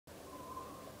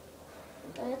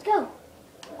Let's go.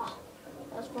 Wow,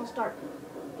 that was a fun start.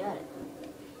 Got it.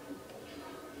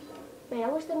 Man, I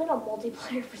wish they made a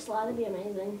multiplayer for Sly. That'd be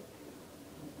amazing.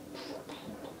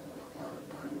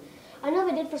 I know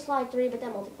they did for Sly 3, but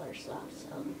that multiplayer sucked,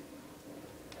 so.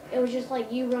 It was just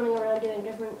like you running around doing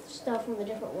different stuff from the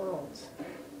different worlds.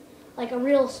 Like a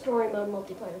real story mode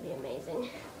multiplayer would be amazing.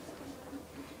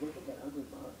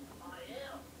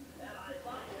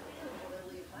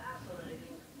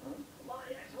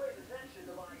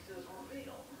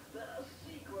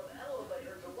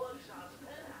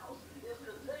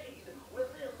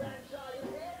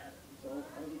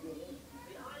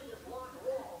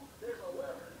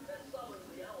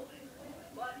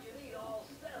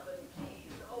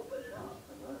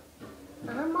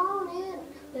 I'm on it.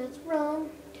 Let's run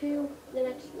to the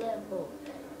next level.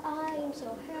 I'm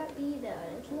so happy that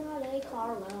it's not a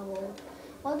car level.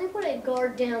 Why did they put a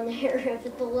guard down there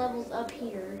if the level's up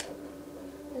here?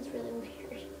 That's really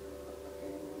weird.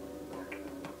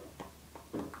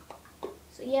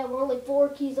 So yeah, we're only 4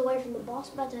 keys away from the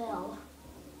boss battle.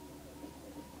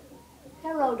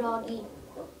 Hello, doggy.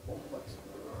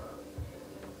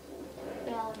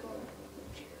 Yeah,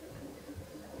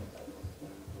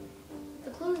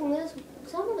 the clues in this,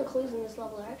 some of the clues in this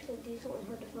level are actually decently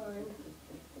hard to find.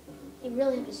 You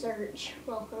really have to search.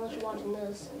 Well, unless you're watching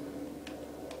this.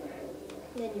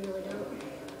 Then you really don't.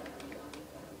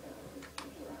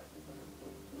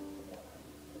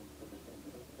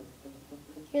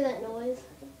 Hear that noise?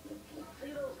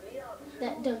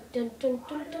 That dun dun dun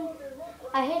dun dun.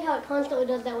 I hate how it constantly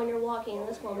does that when you're walking in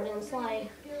this one, but in Sly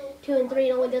 2 and 3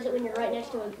 it only does it when you're right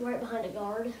next to right behind a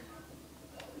guard.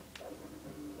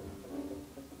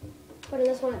 But in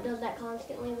this one it does that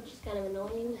constantly, which is kind of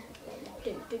annoying.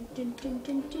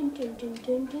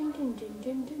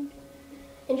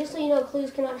 And just so you know,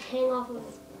 clues cannot hang off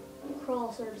of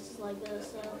crawl surfaces like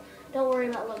this, so don't worry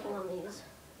about looking on these.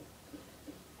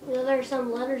 You know, there are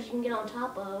some letters you can get on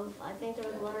top of. I think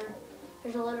there's a letter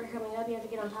coming up you have to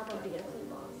get on top of to get a clue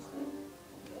box.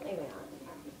 Maybe not.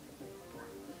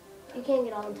 You can't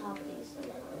get on top of these.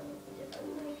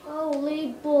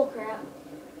 Holy bullcrap.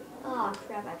 Oh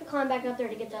crap, I have to climb back up there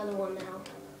to get the other one now.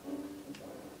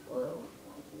 Whoa.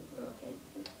 Okay.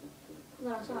 I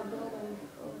thought I saw a building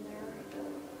over there.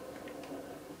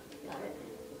 Got it.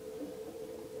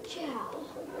 Chow.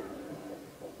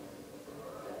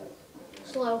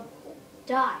 Slow.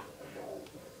 Die.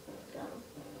 Got him.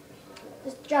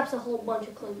 This drops a whole bunch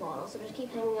of clue bottles, so just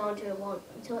keep hanging on to it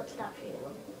until it stops shooting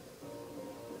them.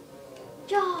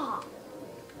 Jaw!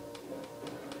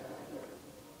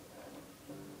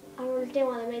 I don't understand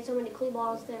why they made so many clue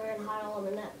bottles there and hide all of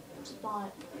them in that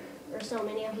spot. Or so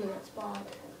many of them in that spot.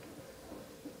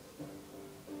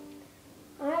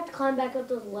 I have to climb back up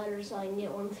those letters so I can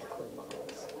get one of the clue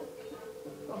bottles.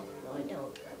 Oh, no I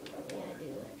don't. Yeah, I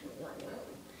do actually. I do.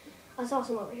 I saw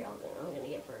some over here I'm gonna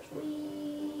get first.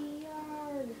 We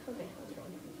are... Okay, let's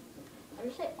run. I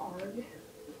just say ARG.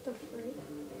 The freak?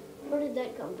 Where did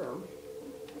that come from?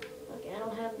 Okay, I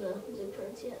don't have the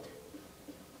blueprints yet.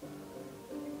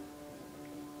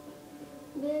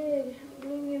 Big,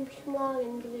 blue, small,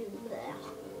 and blue. Bleh.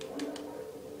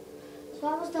 So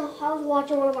I was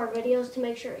watching one of our videos to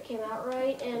make sure it came out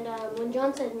right, and when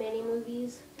John said mini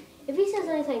movies, if he says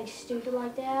anything stupid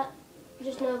like that,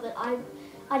 just know that I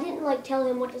didn't like tell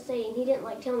him what to say, and he didn't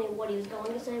like tell me what he was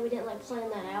going to say. We didn't like plan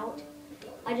that out.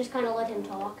 I just kind of let him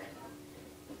talk.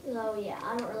 So yeah,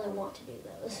 I don't really want to do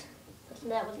those.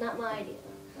 That was not my idea.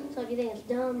 So if you think it's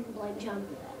dumb, blame John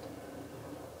for that.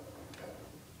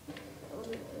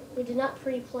 We did not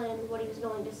pre-plan what he was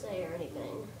going to say or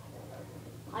anything.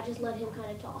 I just let him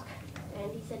kind of talk.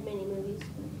 And he said mini movies,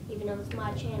 even though it's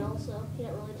my channel, so he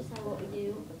didn't really decide what we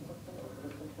do.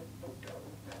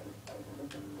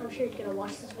 I'm sure he's gonna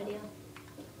watch this video.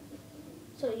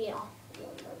 So yeah.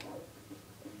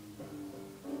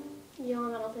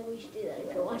 John, I don't think we should do that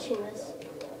if you're watching this.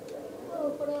 Oh,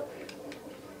 what up?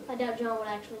 I doubt John would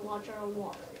actually watch our own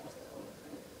walkthroughs.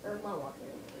 Or my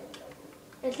walkthrough.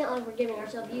 It's not like we're giving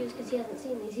ourselves views because he hasn't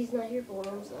seen these. He's not here for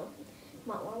them, so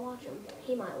might want to watch them.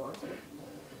 He might want to.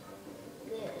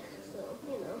 Yeah, so,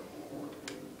 you know.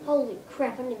 Holy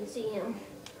crap, I didn't even see him.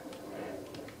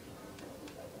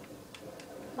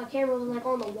 My camera was like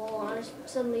on the wall, and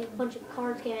suddenly a bunch of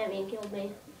cards came at me and killed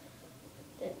me.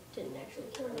 That didn't actually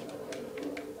kill me.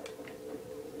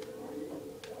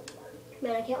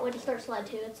 Man, I can't wait to start Sly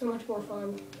 2. It's so much more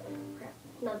fun. Crap,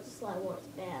 not the Sly 1, it's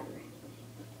bad.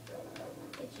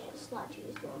 It's just Sly 2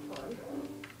 is more fun.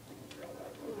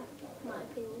 In my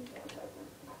opinion.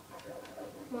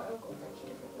 My uncle thinks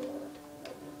differently,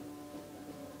 but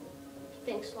he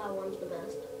thinks Sly 1's the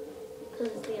best.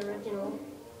 because it's the original.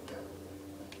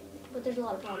 But there's a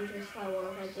lot of problems with Sly 1.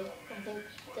 I think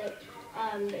that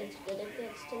it's good if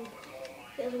it's in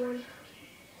the other one.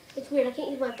 It's weird. I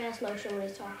can't use my fast motion when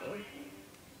he's talking.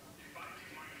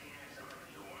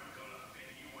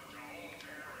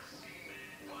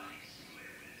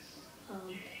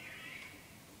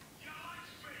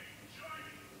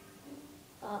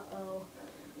 Uh-oh.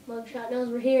 Mugshot knows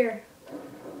we're here.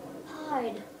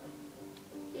 Hide.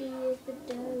 He is the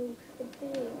dog. The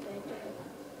big bad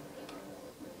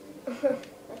dog.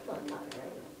 That's what I thought,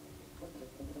 right?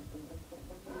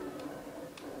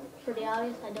 For the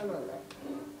audience, I don't know that.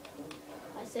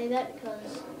 I say that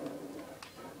because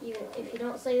even if you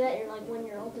don't say that, you're like 1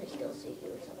 year old, they still see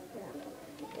you or something like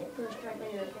that. They put a strike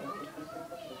on your account. So,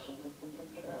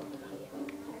 yeah,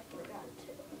 I forgot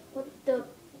to. What the?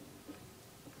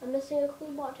 I'm missing a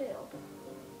Clue-Bot-Tail.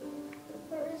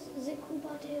 Where is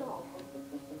Clue-Bot-Tail?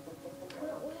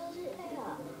 Where is it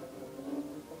at?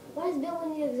 Why is Bill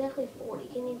Windy exactly 40?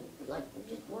 Can you, like,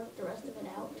 just work the rest of it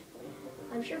out?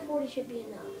 I'm sure 40 should be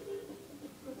enough.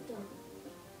 What the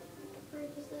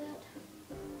frick is that?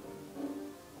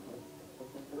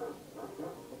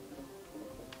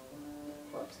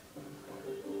 Whoops.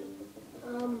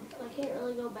 I can't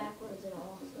really go backwards at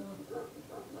all, so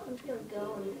I'm just gonna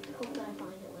go and hope that I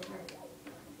find it later.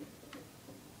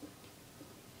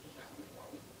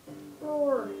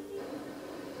 Roar.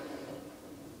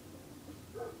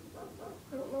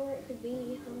 I don't know where it could be. I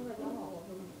don't know where I got all of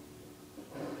them.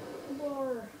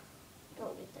 Roar.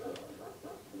 Don't get that yet.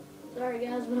 Sorry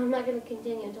guys, but I'm not gonna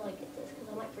continue until I get this because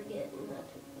I might forget and not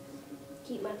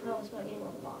keep my promise about getting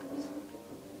all the bottles.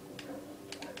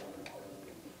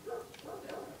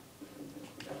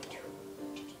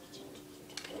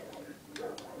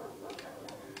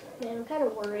 Man, I'm kind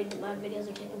of worried that my videos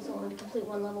are taking so long to complete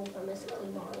one level if I miss a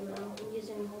clue bottle now. I'm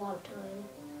using a lot of time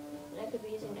that I could be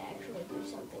using to actually do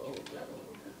something in the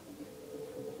beginning.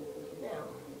 Now,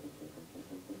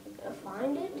 gotta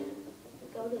find it,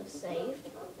 go to the safe,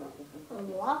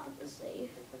 unlock the safe,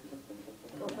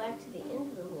 go back to the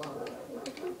end of the level, and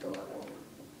complete the level.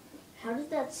 How does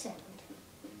that sound?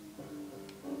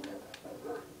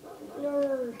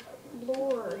 Blur,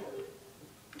 blur.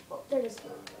 Oh, there it is.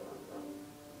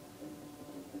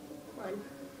 Fine.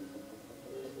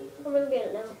 I'm gonna get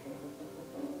it now.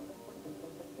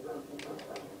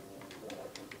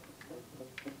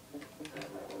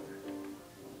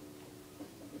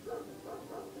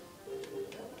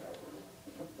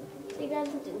 See guys,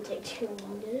 it didn't take too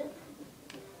long, did it?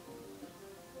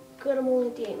 Good, I'm only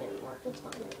at the 8-minute mark, that's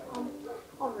fine.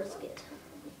 I'll risk it.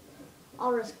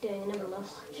 I'll risk doing another level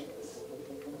like this.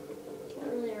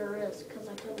 Not really a risk, because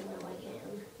I couldn't know I can.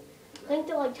 I think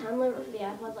the time limit for the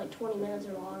iPod's like 20 minutes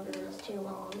or longer is too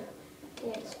long.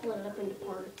 You have to split it up into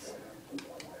parts.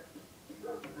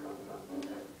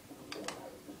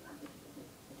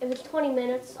 If it's 20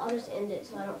 minutes, I'll just end it,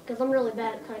 so I don't, because I'm really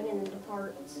bad at cutting it into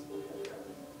parts.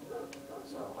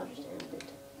 So I'll just end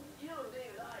it. You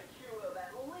need an IQ of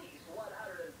at least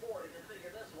 140 to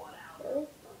figure this one out. Really?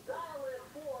 Dial in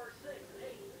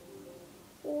 468.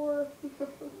 4,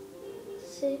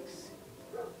 6.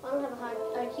 I don't have a high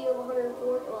IQ of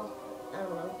 104. Well, I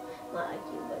don't know my IQ,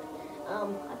 but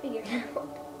I figured it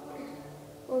out.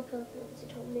 More confidence he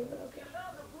told me, but okay.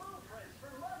 Found the blueprints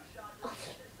for mugshot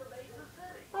detectives from Mesa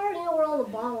City. I already know where all the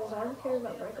bottles are. Who cares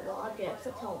about breakable objects?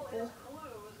 That's helpful.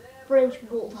 Clues and French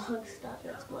bulldog style.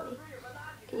 That's funny.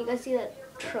 Can you guys see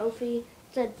that trophy? It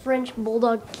said French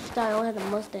bulldog style. Had a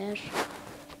mustache.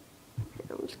 Here,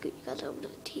 I'm just get you guys over to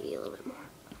the TV a little bit more.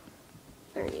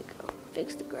 There you go.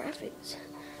 Fix the graphics.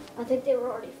 I think they were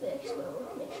already fixed, but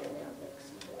I'll make sure they are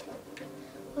fixed.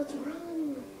 Let's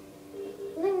run.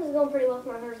 I think this is going pretty well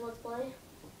for my first Let's Play.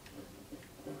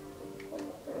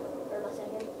 Or my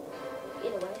second.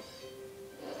 Either way.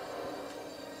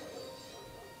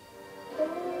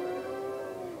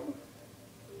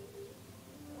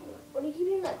 What do you keep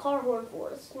using that car horn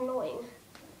for? It's annoying.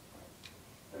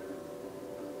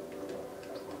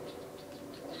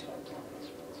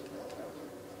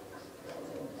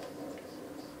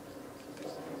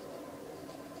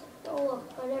 Oh look,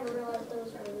 I never realized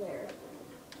those were there.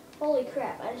 Holy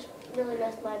crap, I just really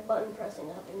messed my button pressing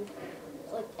up and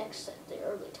like exit the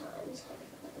early times.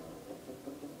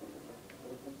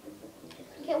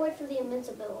 I can't wait for the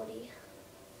invincibility.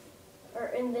 Or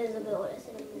invisibility, I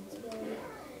said invincibility.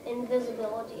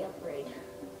 Invisibility upgrade.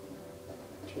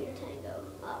 2 to tango.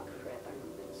 Oh crap, I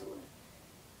remember this one.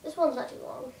 This one's not too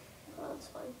long. Oh, that's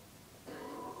fine.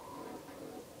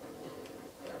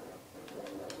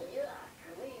 yeah,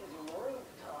 these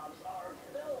rooftops are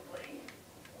filthy.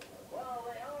 Well,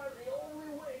 they are the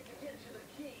only way to get you the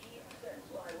key that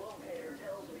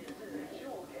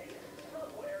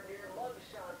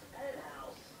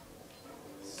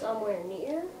nowhere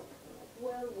near.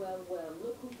 Well,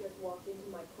 look who just walked into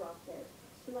my crosshairs.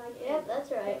 Sly Yep,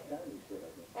 that's right.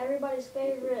 Everybody's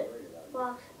favorite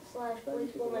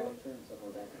fox/policewoman,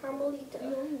 Carmelita.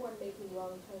 The only one making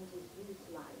wrong turns is you,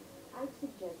 Sly. I'd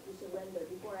suggest you surrender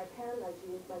before I paralyze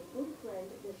you with my good friend,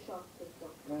 the shock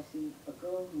pistol. Now see, a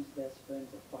girl whose best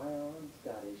friend's a firearm's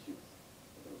got issues.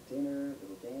 A little dinner, a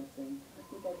little dancing. I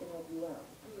think I can help you out.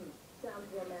 Sounds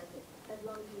romantic. As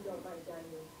long as you don't mind dying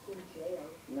in jail.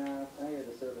 Nah, I hear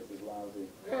the service is lousy.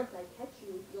 Once I catch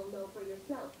you, you'll know for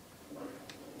yourself.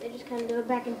 They just kind of do it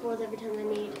back and forth every time they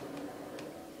meet.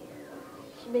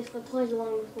 She basically plays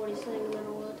along with what he's saying no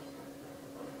matter what.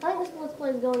 I think this Let's Play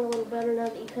is going a little better now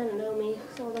that you kind of know me.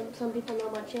 Some people know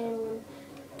my channel, and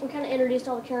we kind of introduced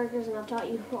all the characters, and I've taught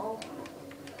you all,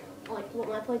 like, what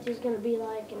my playthrough is going to be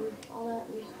like and all that.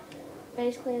 And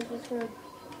basically, it's just gonna,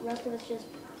 the rest of it's just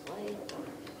play.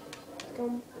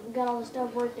 Got all the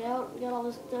stuff worked out. Got all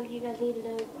the stuff you guys need to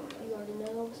know. You already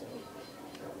know. So,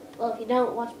 well, if you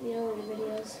don't, watch the other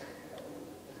videos.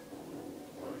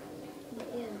 But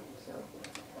yeah, so.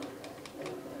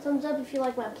 Thumbs up if you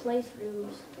like my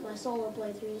playthroughs, my solo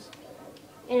playthroughs.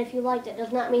 And if you liked it,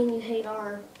 does not mean you hate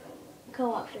our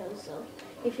co-op shows. So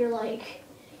if you're like,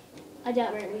 I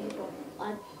doubt very many people,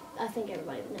 I think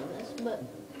everybody would know this, but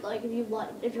like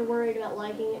if you're worried about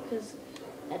liking it, because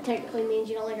that technically means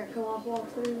you don't like our co-op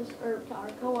walkthroughs or our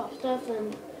co-op stuff, then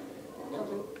it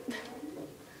doesn't.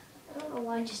 I don't know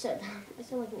why I just said that. I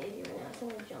sound like an idiot right now. I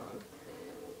sound like John.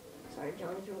 Sorry,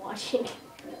 John, if you're watching.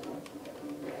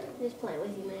 Just playing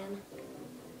with you, man.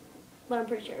 But I'm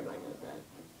pretty sure everybody knows that.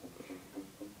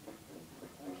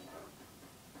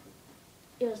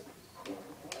 Just,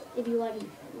 if you like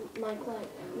my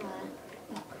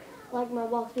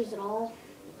walkthroughs at all,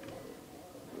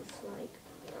 it's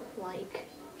like,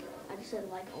 I just said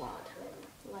like a lot.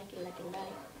 Like it, I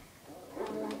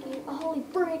like it. Oh, holy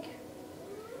frick!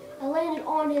 I landed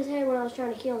on his head when I was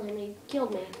trying to kill him, and he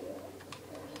killed me.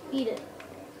 Eat it.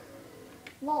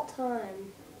 Vault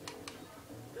time.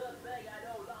 Good thing I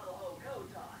know Navajo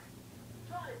code time.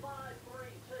 Try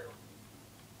 532.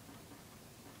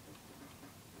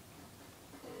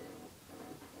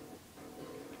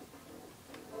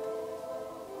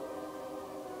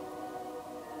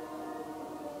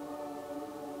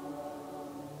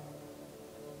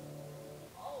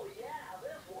 Oh yeah,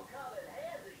 this will come in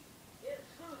handy. It's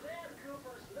Suzanne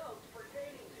Cooper's notes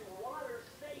pertaining to water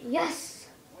safety. Yes!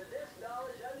 With this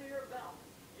knowledge under your belt,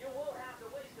 you won't have to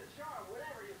waste a charm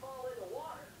whenever you fall into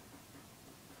water.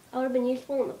 I would have been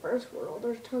useful in the first world.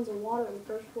 There's tons of water in the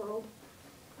first world.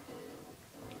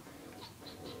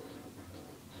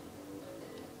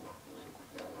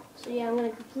 So yeah, I'm gonna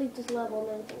complete this level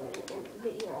and then we're gonna end the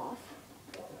video off.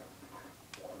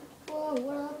 Whoa,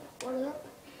 what up? What up?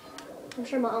 I'm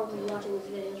sure my uncle's watching these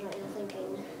videos right now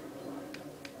thinking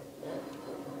that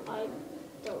I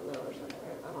don't know or something.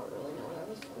 I don't really know what I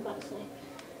was about to say.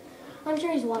 I'm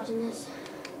sure he's watching this.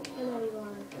 I know you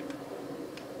are.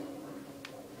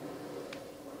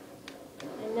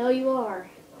 I know you are.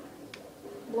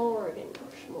 Lorgan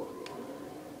Schmorgan.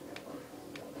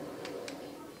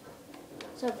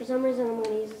 So for some reason I'm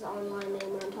going to use his online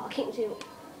name when I'm talking to him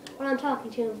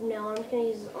from now on. I'm just going to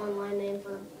use his online name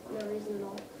for no reason at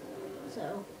all.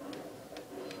 So,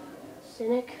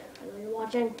 Cynic, I know you're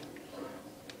watching.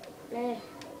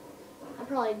 I'm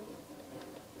probably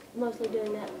mostly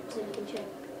doing that so you can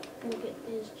look at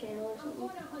his channel or something.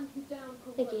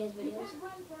 I think he has videos.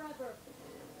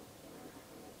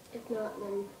 If not,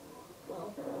 then,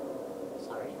 well,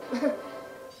 sorry.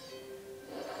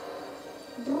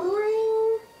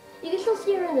 Bring! You can still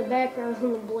see her in the background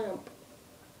from the blimp.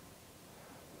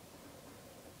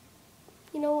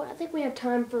 You know what? I think we have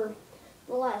time for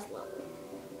the last level.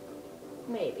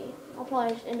 Maybe. I'll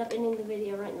probably just end up ending the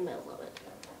video right in the middle of it.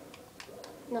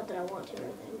 Not that I want to or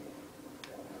anything.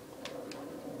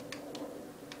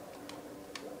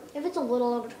 If it's a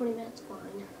little over 20 minutes,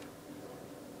 fine.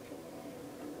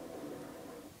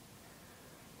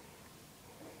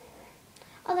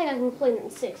 I think I can complete it in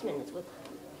 6 minutes with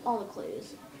all the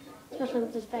clues. Especially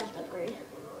with this fast upgrade.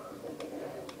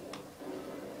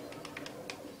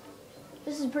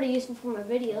 This is pretty useful for my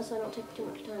video, so I don't take too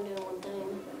much time doing one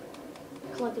thing.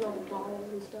 Collecting all the balls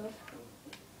and stuff.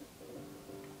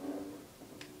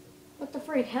 What the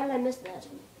freak? How did I miss that?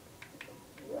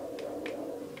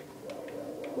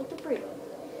 What the freak?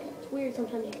 It's weird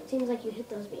sometimes. It seems like you hit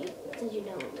those, but it says you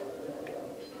don't.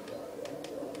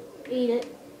 Eat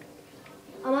it.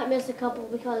 I might miss a couple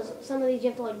because some of these you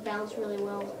have to like bounce really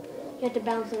well. You have to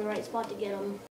bounce in the right spot to get them.